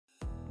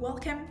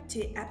Welcome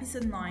to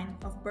episode 9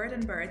 of Bird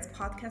and Bird's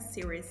podcast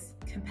series,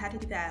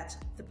 Competitive Edge,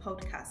 the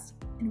podcast,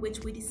 in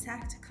which we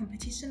dissect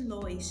competition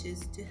law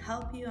issues to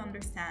help you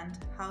understand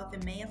how they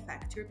may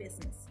affect your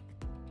business.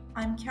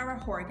 I'm Chiara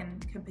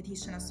Horgan,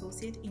 Competition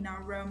Associate in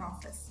our Rome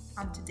office,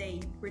 and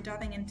today we're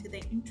diving into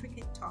the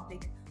intricate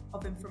topic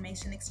of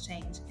information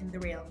exchange in the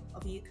realm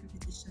of EU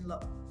competition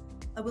law.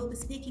 I will be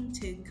speaking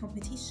to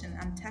Competition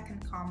and Tech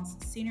and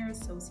Comms Senior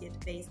Associate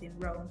based in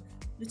Rome,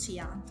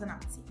 Lucia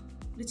Antonazzi.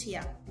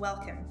 Lucia,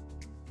 welcome.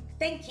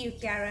 Thank you,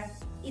 Chiara.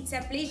 It's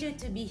a pleasure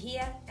to be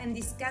here and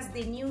discuss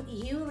the new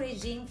EU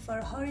regime for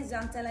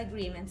horizontal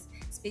agreements,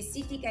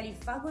 specifically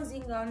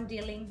focusing on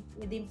dealing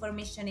with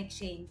information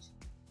exchange.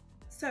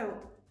 So,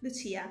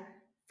 Lucia,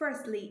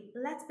 firstly,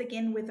 let's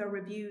begin with a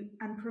review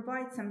and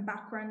provide some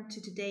background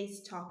to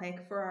today's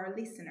topic for our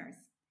listeners.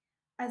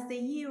 As the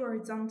EU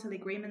horizontal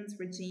agreements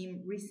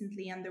regime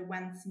recently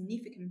underwent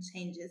significant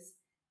changes,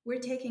 we're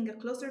taking a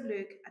closer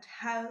look at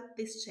how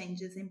these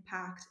changes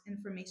impact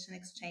information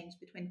exchange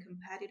between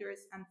competitors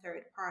and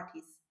third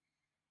parties.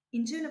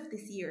 In June of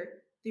this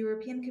year, the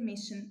European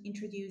Commission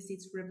introduced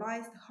its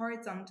revised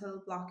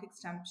horizontal block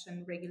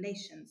exemption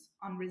regulations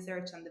on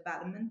research and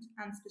development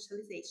and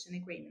specialization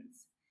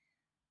agreements.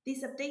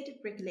 These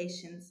updated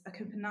regulations,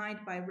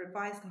 accompanied by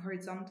revised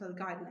horizontal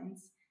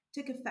guidelines,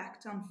 took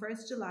effect on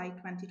 1st July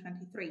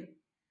 2023.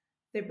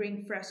 They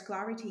bring fresh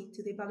clarity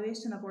to the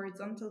evaluation of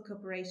horizontal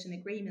cooperation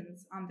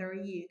agreements under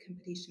EU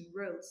competition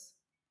rules.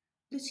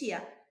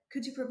 Lucia,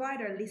 could you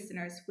provide our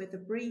listeners with a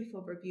brief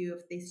overview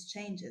of these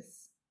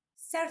changes?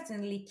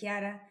 Certainly,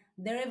 Chiara.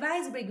 The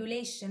revised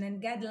regulation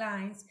and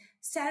guidelines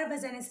serve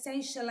as an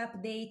essential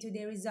update to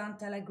the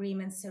horizontal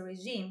agreements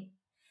regime.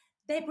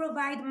 They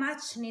provide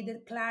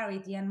much-needed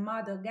clarity and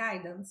model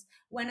guidance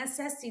when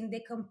assessing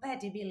the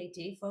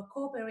compatibility for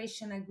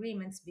cooperation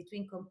agreements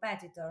between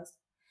competitors.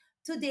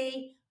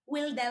 Today,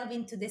 we'll delve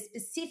into the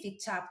specific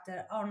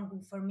chapter on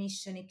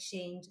information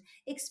exchange,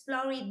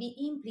 exploring the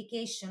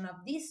implication of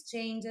these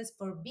changes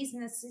for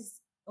businesses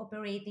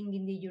operating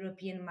in the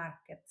European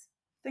market.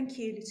 Thank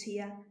you,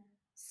 Lucia.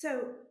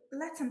 So,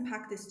 let's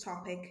unpack this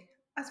topic.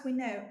 As we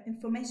know,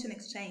 information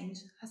exchange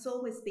has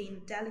always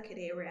been a delicate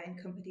area in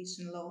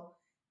competition law.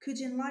 Could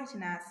you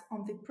enlighten us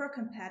on the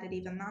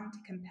pro-competitive and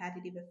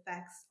anti-competitive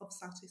effects of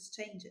such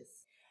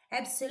exchanges?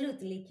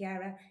 Absolutely,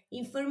 Chiara.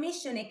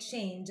 Information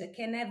exchange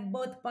can have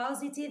both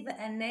positive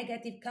and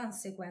negative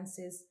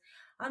consequences.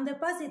 On the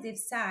positive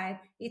side,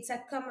 it's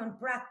a common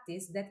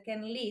practice that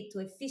can lead to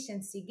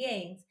efficiency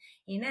gains,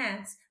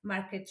 enhance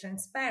market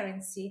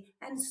transparency,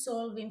 and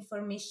solve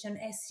information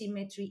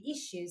asymmetry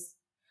issues.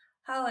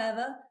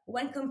 However,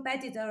 when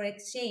competitors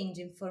exchange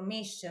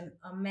information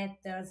on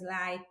matters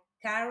like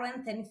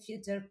current and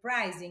future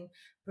pricing,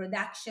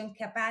 production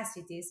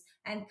capacities,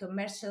 and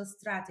commercial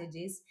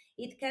strategies,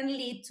 it can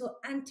lead to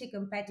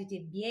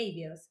anti-competitive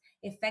behaviors,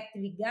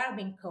 effectively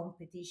curbing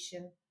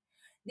competition.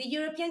 The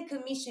European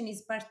Commission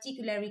is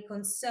particularly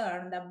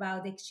concerned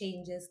about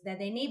exchanges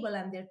that enable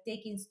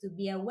undertakings to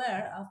be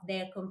aware of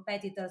their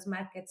competitors'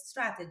 market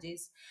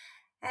strategies,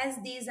 as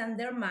this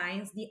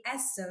undermines the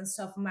essence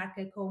of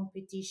market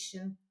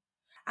competition.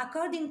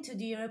 According to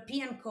the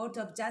European Court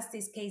of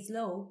Justice case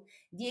law,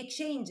 the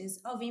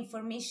exchanges of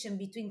information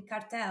between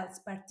cartels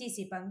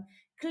participants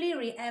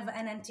clearly have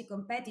an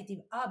anti-competitive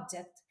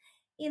object,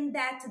 in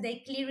that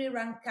they clearly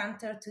run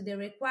counter to the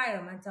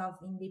requirement of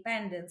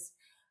independence,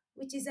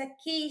 which is a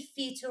key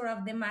feature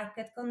of the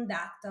market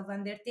conduct of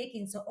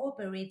undertakings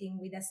operating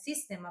with a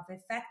system of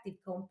effective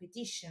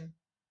competition.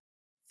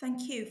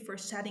 Thank you for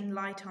shedding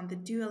light on the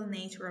dual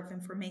nature of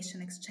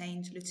information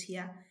exchange,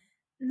 Lucia.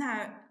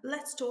 Now,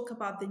 let's talk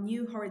about the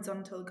new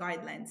horizontal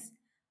guidelines.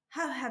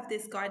 How have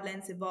these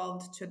guidelines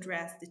evolved to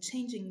address the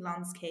changing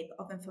landscape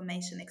of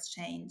information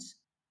exchange?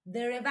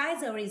 The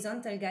revised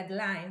horizontal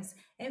guidelines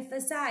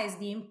emphasize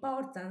the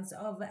importance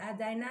of a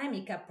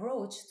dynamic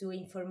approach to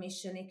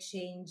information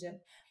exchange,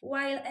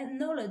 while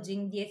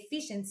acknowledging the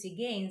efficiency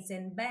gains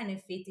and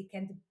benefit it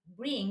can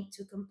bring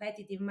to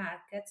competitive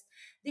markets.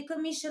 The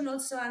Commission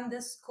also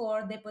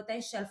underscored the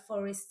potential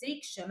for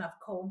restriction of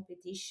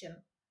competition.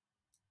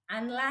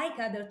 Unlike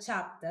other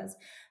chapters,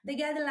 the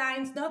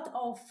guidelines don't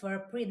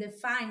offer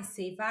predefined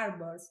safe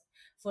harbors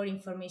for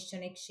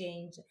information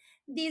exchange.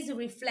 These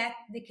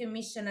reflect the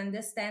Commission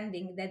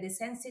understanding that the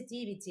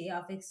sensitivity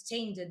of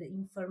exchanged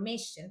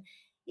information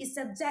is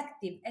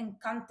subjective and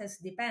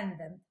context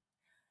dependent.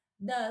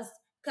 Thus,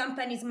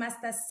 companies must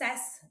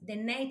assess the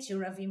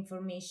nature of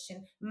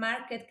information,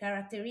 market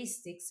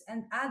characteristics,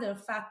 and other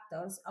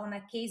factors on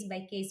a case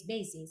by case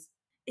basis.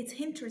 It's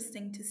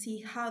interesting to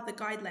see how the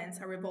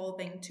guidelines are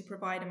evolving to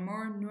provide a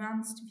more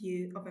nuanced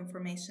view of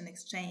information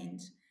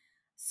exchange.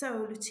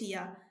 So,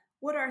 Lucia,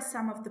 what are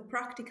some of the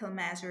practical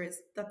measures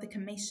that the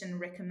Commission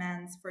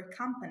recommends for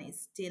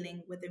companies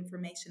dealing with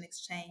information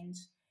exchange?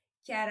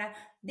 Chiara,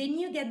 the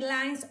new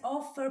guidelines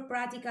offer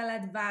practical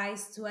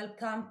advice to help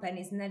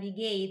companies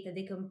navigate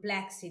the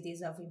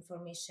complexities of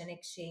information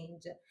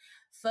exchange.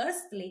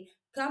 Firstly,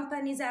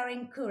 Companies are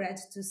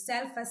encouraged to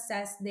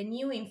self-assess the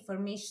new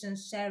information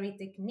sharing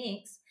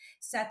techniques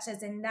such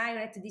as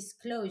indirect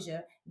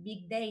disclosure,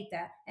 big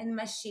data, and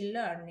machine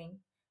learning.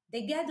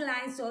 The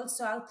guidelines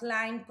also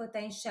outline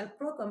potential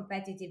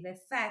pro-competitive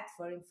effects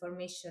for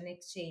information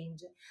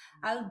exchange,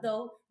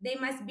 although they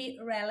must be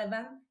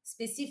relevant,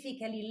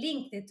 specifically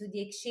linked to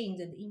the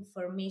exchanged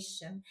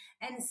information,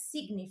 and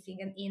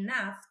significant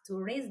enough to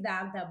raise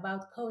doubt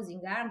about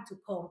causing harm to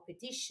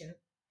competition.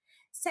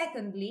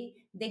 Secondly,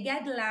 the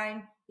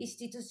guideline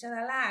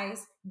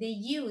institutionalizes the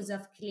use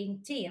of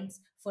clean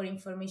teams for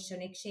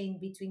information exchange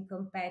between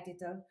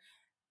competitors.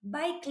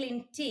 By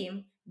clean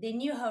team, the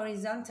new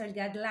horizontal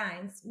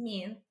guidelines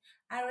mean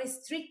a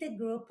restricted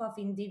group of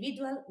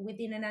individuals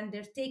within an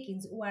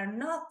undertaking who are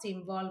not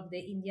involved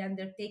in the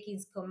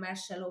undertaking's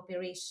commercial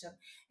operation,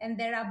 and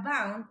they are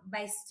bound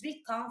by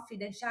strict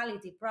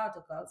confidentiality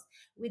protocols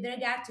with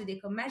regard to the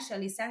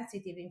commercially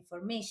sensitive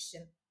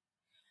information.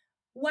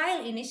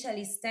 While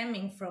initially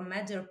stemming from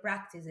major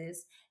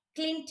practices,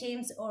 clean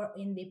teams or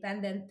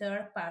independent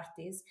third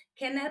parties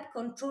can help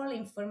control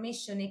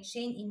information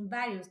exchange in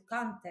various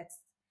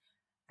contexts.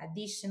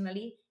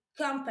 Additionally,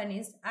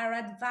 companies are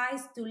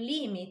advised to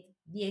limit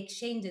the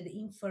exchanged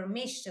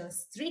information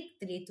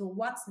strictly to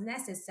what's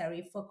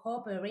necessary for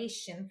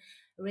cooperation,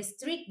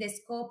 restrict the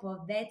scope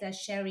of data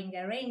sharing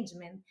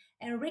arrangement,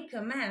 and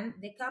recommend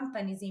the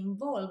companies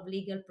involve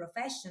legal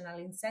professionals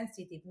in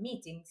sensitive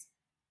meetings.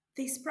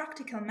 These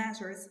practical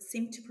measures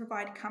seem to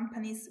provide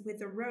companies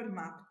with a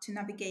roadmap to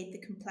navigate the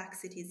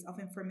complexities of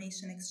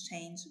information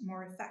exchange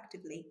more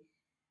effectively.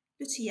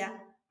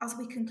 Lucia, as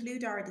we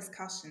conclude our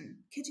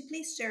discussion, could you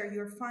please share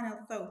your final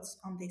thoughts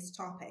on this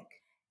topic?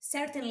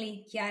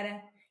 Certainly,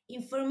 Chiara,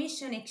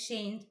 information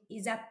exchange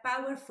is a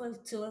powerful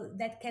tool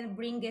that can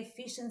bring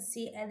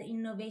efficiency and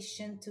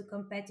innovation to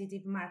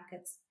competitive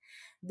markets.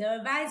 The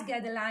revised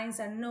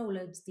guidelines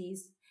acknowledge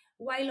this,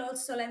 while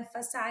also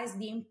emphasize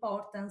the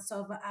importance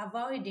of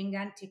avoiding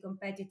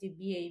anti-competitive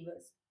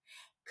behaviors.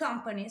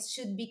 Companies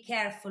should be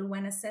careful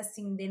when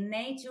assessing the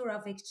nature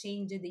of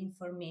exchanged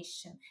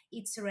information,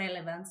 its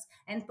relevance,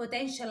 and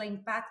potential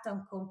impact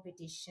on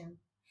competition.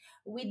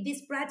 With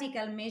this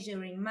practical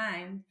measure in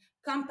mind,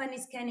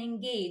 companies can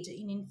engage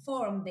in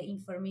informed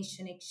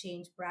information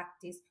exchange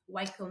practice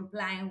while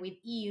complying with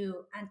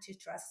EU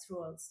antitrust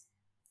rules.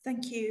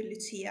 Thank you,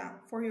 Lucia,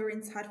 for your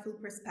insightful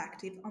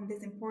perspective on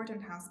this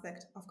important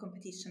aspect of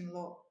competition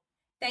law.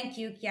 Thank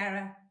you,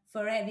 Chiara,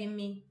 for having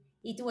me.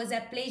 It was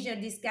a pleasure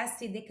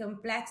discussing the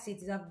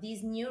complexities of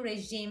this new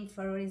regime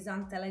for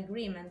horizontal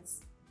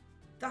agreements.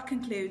 That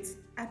concludes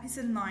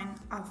episode 9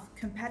 of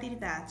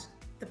Competitive Edge,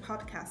 the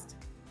podcast.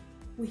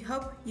 We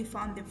hope you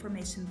found the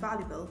information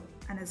valuable,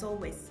 and as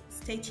always,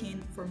 stay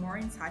tuned for more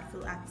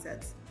insightful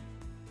episodes.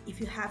 If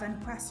you have any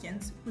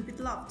questions, we would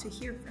love to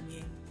hear from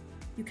you.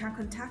 You can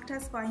contact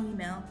us by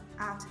email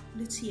at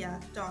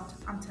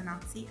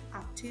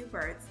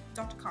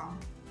lucia.antonazzi@twobirds.com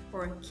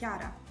or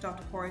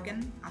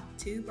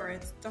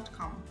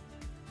chiara.horgan@twobirds.com.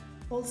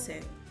 Also,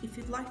 if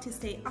you'd like to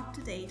stay up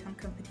to date on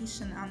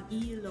competition and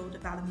EU law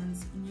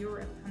developments in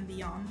Europe and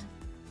beyond,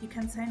 you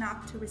can sign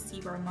up to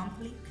receive our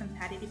monthly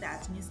Competitive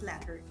Edge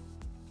newsletter.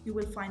 You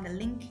will find a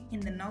link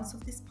in the notes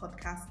of this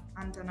podcast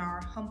and on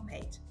our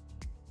homepage,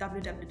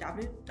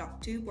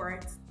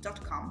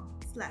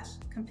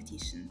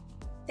 www.twobirds.com/competition.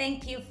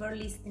 Thank you for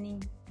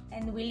listening,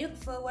 and we look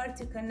forward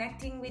to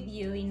connecting with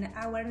you in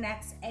our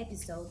next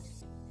episode.